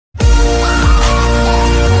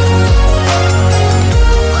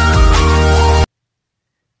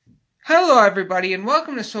Hello everybody and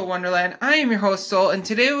welcome to Soul Wonderland. I am your host Soul, and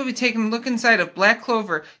today we'll be taking a look inside of Black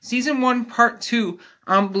Clover Season 1 Part 2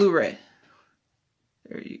 on Blu-ray.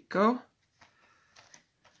 There you go.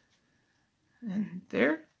 And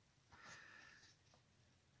there.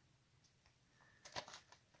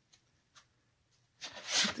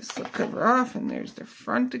 Take this slip cover off, and there's the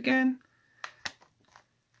front again.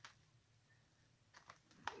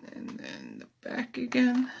 And then the back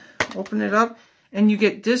again. Open it up. And you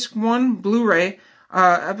get disc 1 Blu-ray,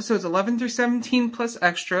 episodes 11 through 17 plus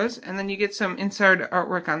extras. And then you get some inside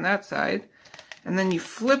artwork on that side. And then you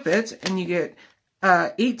flip it and you get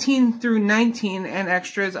 18 through 19 and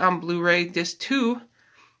extras on Blu-ray disc 2.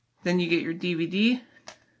 Then you get your DVD.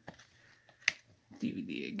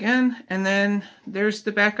 DVD again. And then there's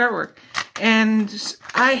the back artwork. And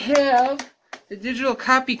I have the digital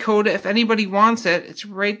copy code if anybody wants it. It's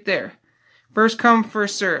right there. First come,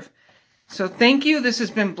 first serve. So thank you. This has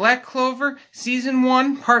been Black Clover Season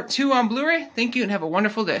 1 Part 2 on Blu-ray. Thank you and have a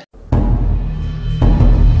wonderful day.